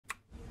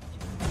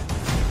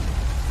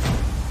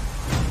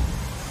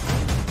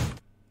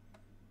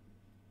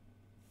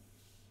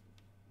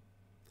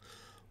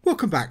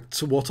Welcome back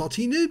to What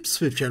Arty Noobs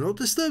with General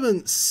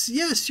Disturbance.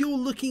 Yes, you're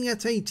looking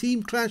at a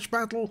team clash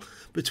battle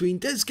between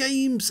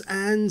DezGamez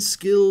and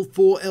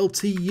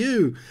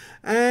Skill4ltu.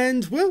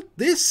 And, well,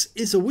 this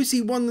is a Wizzy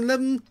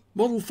 111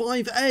 Model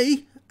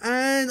 5A,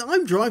 and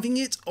I'm driving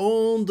it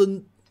on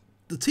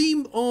the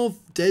team of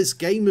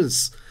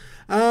DezGamez.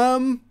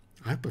 I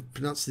hope I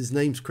pronounced his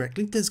names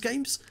correctly.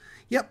 DezGamez?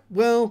 Yep,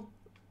 well,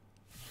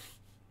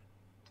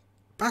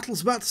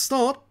 battle's about to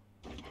start.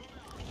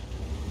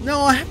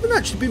 Now, I haven't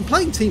actually been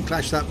playing Team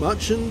Clash that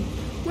much, and,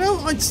 well,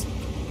 I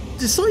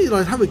decided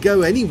I'd have a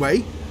go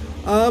anyway.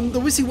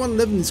 The Wizzy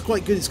 111 is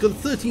quite good. It's got a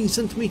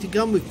 13cm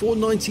gun with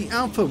 490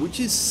 alpha,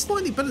 which is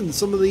slightly better than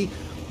some of the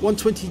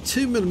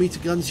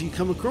 122mm guns you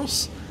come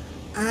across.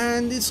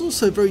 And it's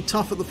also very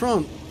tough at the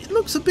front. It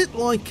looks a bit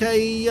like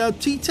a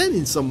T10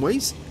 in some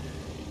ways,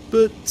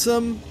 but,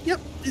 yep,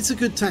 it's a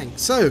good tank.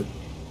 So,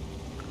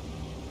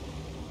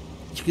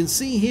 you can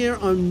see here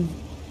I'm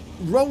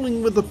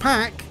rolling with the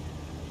pack.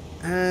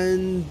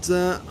 And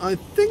I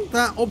think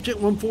that Object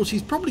 140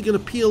 is probably going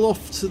to peel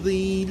off to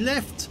the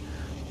left,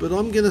 but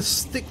I'm going to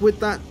stick with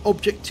that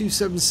Object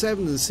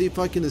 277 and see if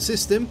I can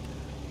assist him.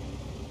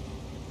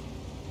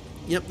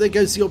 Yep, there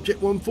goes the Object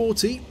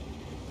 140.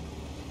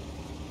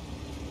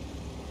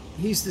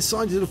 He's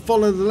decided to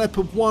follow the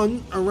Leopard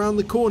 1 around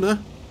the corner.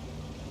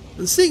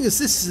 And seeing as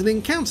this is an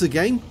encounter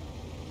game,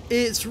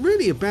 it's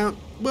really about,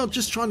 well,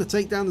 just trying to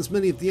take down as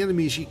many of the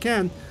enemies as you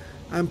can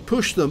and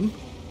push them.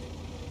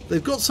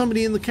 They've got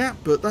somebody in the cap,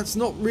 but that's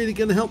not really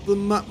going to help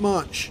them that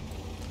much.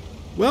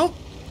 Well,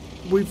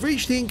 we've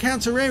reached the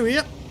encounter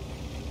area.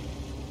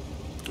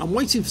 I'm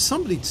waiting for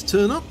somebody to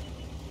turn up,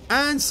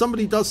 and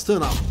somebody does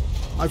turn up.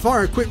 I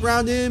fire a quick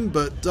round in,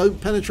 but don't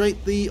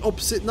penetrate the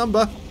opposite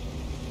number.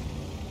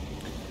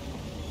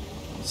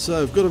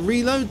 So I've got to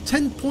reload.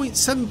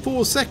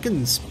 10.74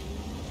 seconds.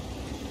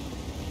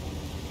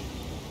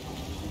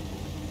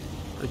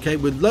 Okay,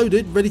 we're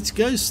loaded, ready to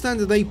go.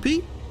 Standard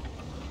AP.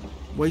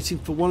 Waiting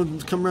for one of them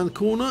to come around the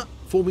corner,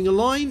 forming a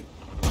line.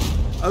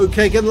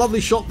 Okay, get a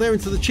lovely shot there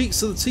into the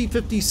cheeks of the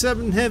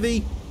T57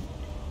 Heavy.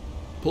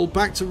 Pull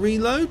back to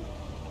reload.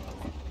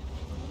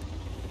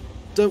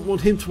 Don't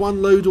want him to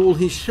unload all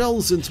his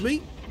shells into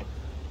me.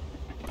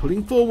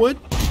 Pulling forward.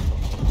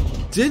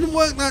 Didn't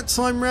work that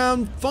time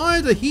round.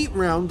 Fired a heat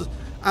round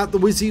at the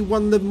Wizzy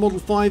 111 Model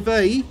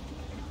 5A,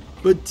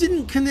 but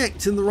didn't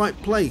connect in the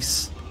right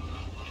place.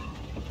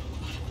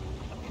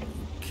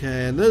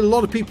 Okay, I know a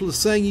lot of people are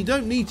saying you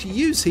don't need to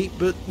use heat,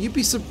 but you'd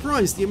be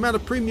surprised the amount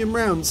of premium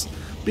rounds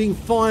being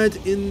fired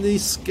in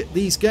these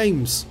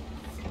games.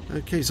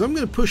 Okay, so I'm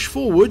going to push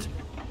forward,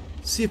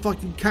 see if I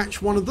can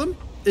catch one of them.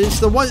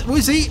 It's the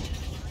Wizzy.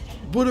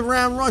 Put a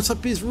round right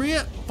up his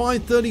rear.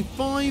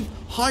 535,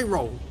 high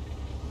roll.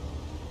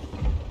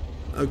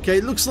 Okay,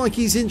 it looks like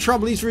he's in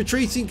trouble. He's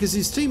retreating because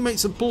his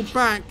teammates have pulled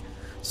back.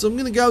 So I'm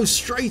going to go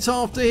straight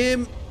after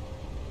him.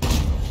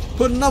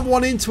 Put another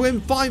one into him.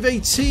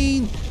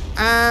 518.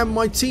 And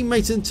my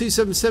teammate in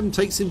 277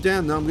 takes him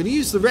down. Now I'm going to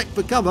use the wreck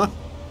for cover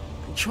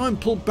and try and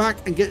pull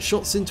back and get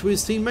shots into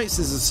his teammates.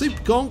 There's a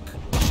super conk.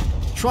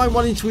 Try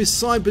one into his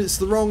side, but it's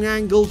the wrong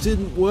angle.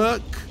 Didn't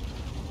work.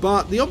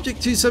 But the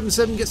Object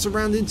 277 gets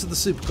around into the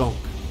super conk.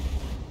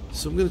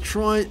 So I'm going to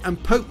try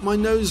and poke my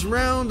nose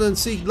round and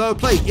see lower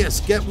plate. Yes,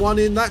 get one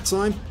in that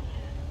time.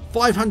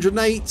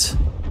 508.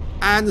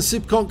 And the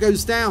super conk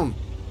goes down.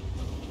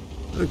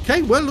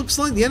 Okay, well, looks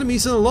like the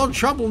enemy's in a lot of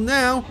trouble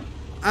now.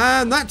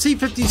 And that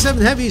T57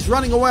 Heavy is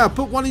running away. I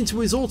put one into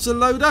his auto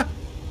loader,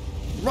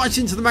 right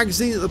into the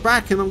magazine at the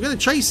back, and I'm going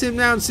to chase him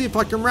now and see if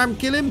I can ram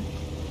kill him.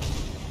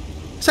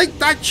 Take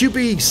that, you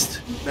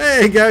beast!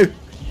 There you go.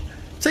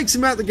 Takes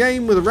him out of the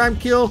game with a ram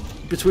kill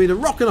between a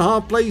rock and a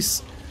hard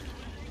place.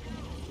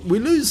 We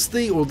lose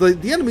the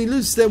enemy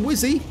loses their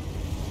Wizzy,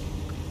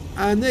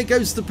 and there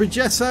goes the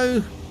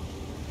Progetto.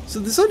 So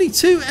there's only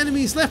 2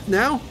 enemies left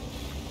now.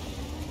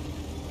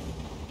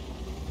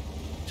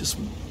 Just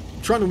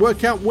trying to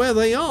work out where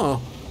they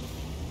are.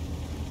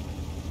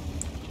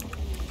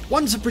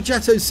 One's a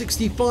Progetto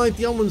 65,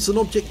 the other one's an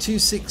Object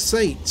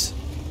 268.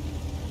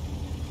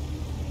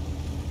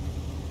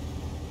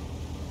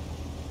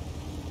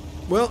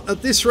 Well,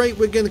 at this rate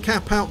we're going to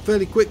cap out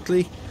fairly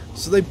quickly,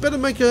 so they better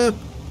make a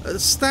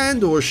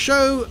stand or a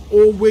show,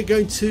 or we're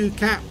going to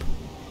cap.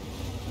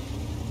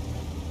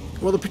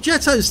 Well, the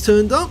Progetto's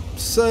turned up,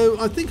 so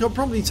I think I'll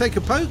probably take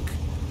a poke.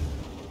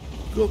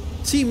 Got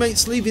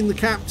teammates leaving the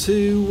cap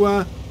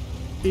to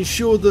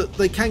ensure that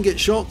they can get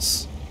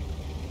shots.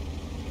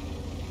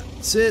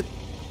 That's it.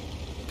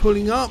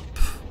 Pulling up.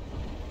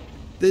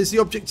 There's the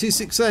Object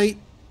 268.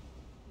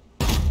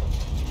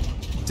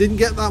 Didn't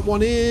get that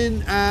one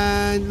in,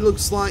 and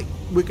looks like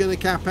we're going to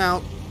cap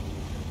out.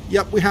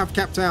 Yep, we have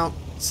capped out.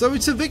 So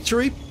it's a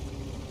victory.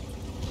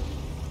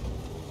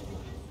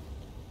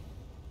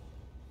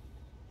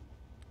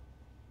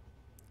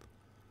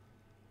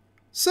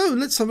 So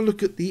let's have a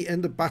look at the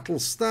end of battle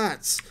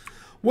stats.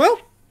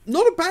 Well,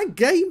 not a bad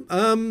game.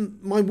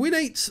 My win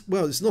 8,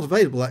 well, it's not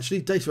available actually,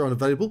 data aren't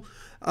available.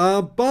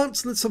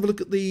 But let's have a look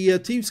at the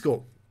team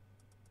score.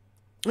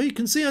 Well, you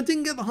can see I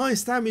didn't get the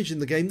highest damage in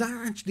the game.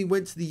 That actually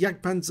went to the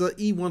Jagdpanzer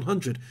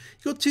E100.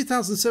 He got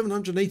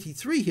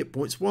 2,783 hit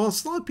points,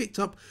 whilst I picked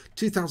up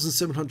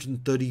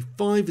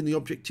 2,735 and the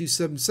Object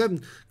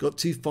 277 got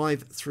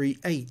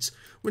 2,538.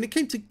 When it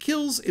came to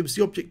kills, it was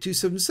the Object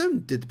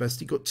 277 did the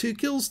best. He got 2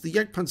 kills. The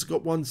Jagdpanzer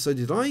got 1, so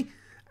did I.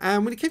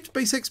 And when it came to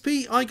base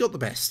XP, I got the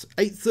best.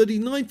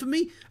 839 for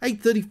me,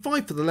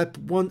 835 for the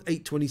Leopard 1,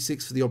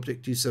 826 for the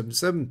Object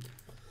 277.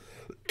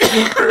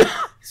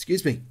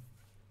 Excuse me.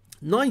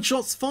 9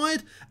 shots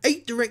fired,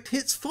 8 direct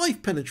hits,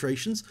 5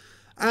 penetrations,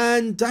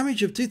 and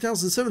damage of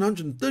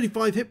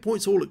 2,735 hit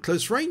points all at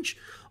close range.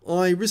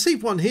 I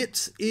received 1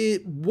 hit.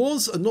 It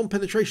was a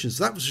non-penetration,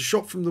 so that was a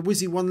shot from the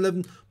Wizzy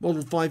 111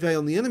 Model 5A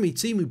on the enemy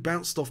team who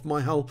bounced off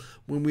my hull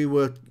when we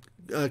were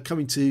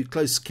coming to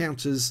close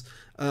encounters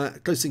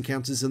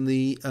in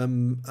the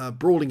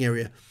brawling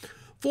area.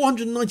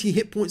 490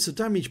 hit points of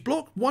damage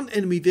blocked, 1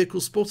 enemy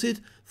vehicle spotted,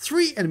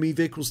 3 enemy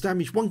vehicles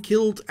damaged, 1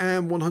 killed,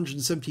 and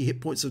 170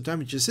 hit points of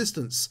damage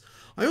assistance.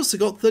 I also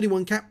got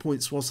 31 cap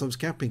points whilst I was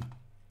capping.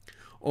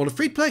 On a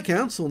free play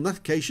account, on that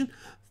occasion,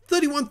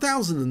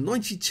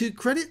 31,092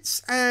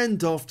 credits,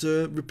 and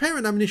after repair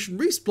and ammunition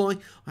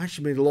resupply, I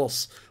actually made a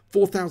loss.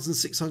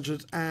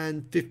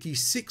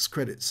 4,656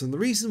 credits, and the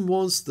reason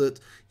was that,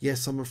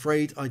 yes, I'm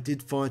afraid I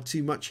did fire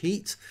too much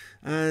heat,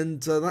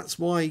 and that's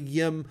why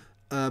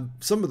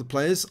some of the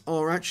players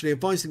are actually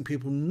advising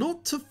people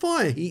not to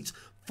fire heat,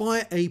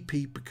 fire AP,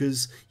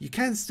 because you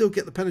can still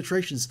get the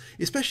penetrations,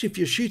 especially if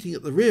you're shooting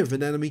at the rear of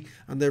an enemy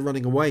and they're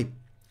running away.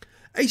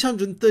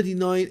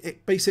 839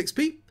 base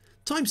XP,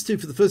 times 2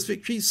 for the first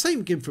victory, same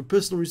again for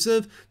personal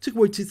reserve, took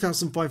away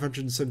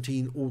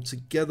 2,517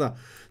 altogether.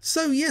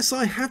 So yes,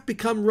 I have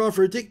become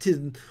rather addicted,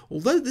 and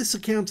although this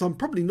account I'm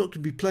probably not going to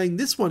be playing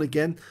this one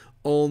again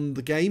on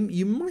the game,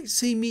 you might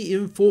see me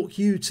in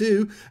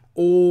Skill4ltu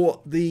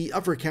or the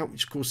other account,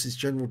 which of course is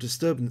General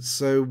Disturbance.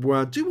 So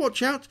do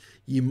watch out,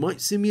 you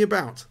might see me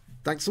about.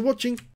 Thanks for watching.